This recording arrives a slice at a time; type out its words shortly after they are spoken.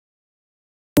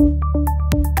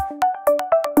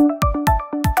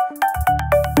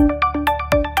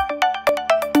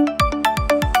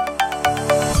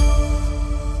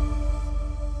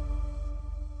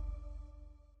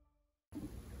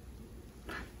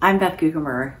I'm Beth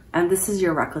Guckenberger, and this is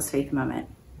your Reckless Faith Moment.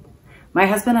 My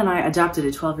husband and I adopted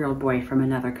a 12-year-old boy from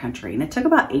another country, and it took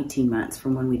about 18 months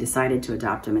from when we decided to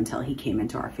adopt him until he came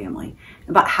into our family.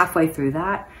 About halfway through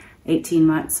that 18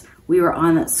 months, we were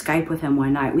on Skype with him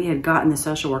one night. We had gotten the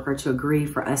social worker to agree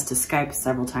for us to Skype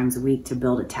several times a week to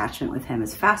build attachment with him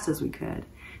as fast as we could.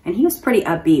 And he was pretty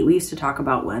upbeat. We used to talk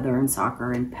about weather and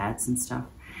soccer and pets and stuff.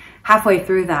 Halfway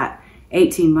through that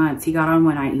 18 months, he got on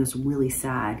one night and he was really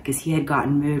sad because he had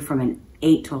gotten moved from an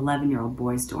 8 to 11-year-old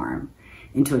boys dorm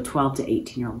into a 12 to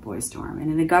 18-year-old boys dorm. And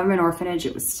in a government orphanage,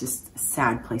 it was just a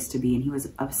sad place to be. And he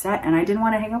was upset and I didn't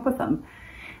want to hang up with him.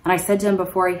 And I said to him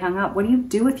before he hung up, "What do you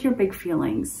do with your big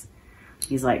feelings?"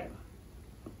 He's like,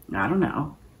 "I don't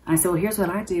know." And I said, "Well, here's what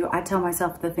I do. I tell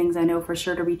myself the things I know for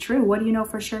sure to be true. What do you know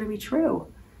for sure to be true?"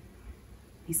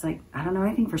 He's like, "I don't know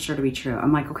anything for sure to be true."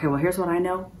 I'm like, "Okay, well, here's what I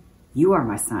know. You are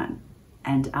my son,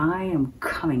 and I am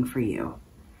coming for you.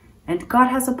 And God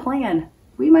has a plan.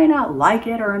 We may not like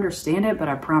it or understand it, but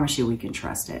I promise you we can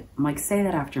trust it." I'm like, "Say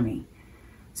that after me."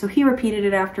 So he repeated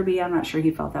it after me. I'm not sure he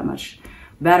felt that much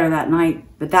better that night,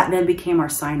 but that then became our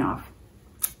sign-off.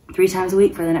 3 times a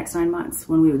week for the next 9 months,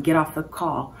 when we would get off the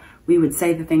call, we would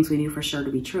say the things we knew for sure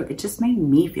to be true. It just made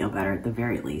me feel better at the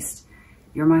very least.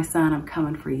 You're my son, I'm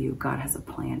coming for you. God has a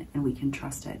plan and we can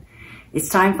trust it. It's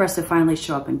time for us to finally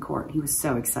show up in court. He was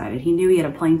so excited. He knew he had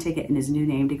a plane ticket in his new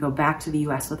name to go back to the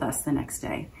US with us the next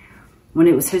day. When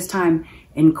it was his time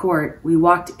in court, we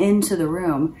walked into the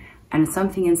room and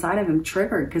something inside of him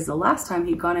triggered because the last time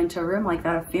he'd gone into a room like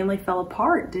that, a family fell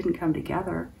apart, didn't come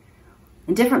together.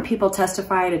 And different people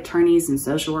testified, attorneys and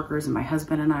social workers and my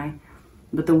husband and I.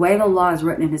 But the way the law is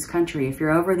written in his country, if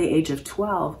you're over the age of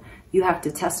 12, you have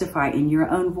to testify in your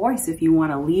own voice if you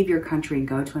want to leave your country and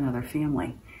go to another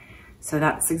family. So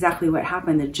that's exactly what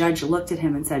happened. The judge looked at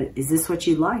him and said, "Is this what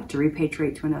you'd like, to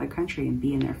repatriate to another country and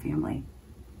be in their family?"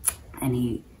 And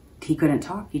he couldn't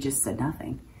talk. He just said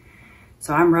nothing.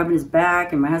 So I'm rubbing his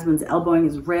back and my husband's elbowing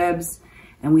his ribs.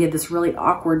 And we had this really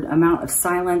awkward amount of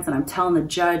silence. And I'm telling the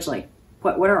judge, like,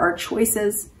 what are our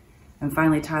choices? And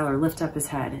finally, Tyler lifted up his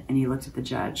head and he looked at the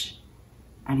judge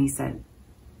and he said,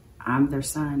 "I'm their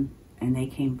son and they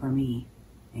came for me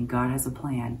and God has a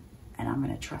plan and I'm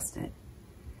going to trust it."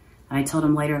 And I told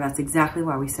him later, that's exactly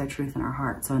why we sow truth in our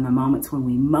heart. So in the moments when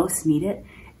we most need it,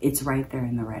 it's right there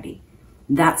in the ready.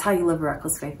 That's how you live a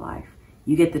reckless faith life.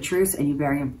 You get the truths and you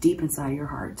bury them deep inside your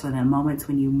heart. So in the moments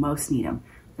when you most need them,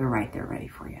 they're right there ready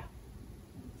for you.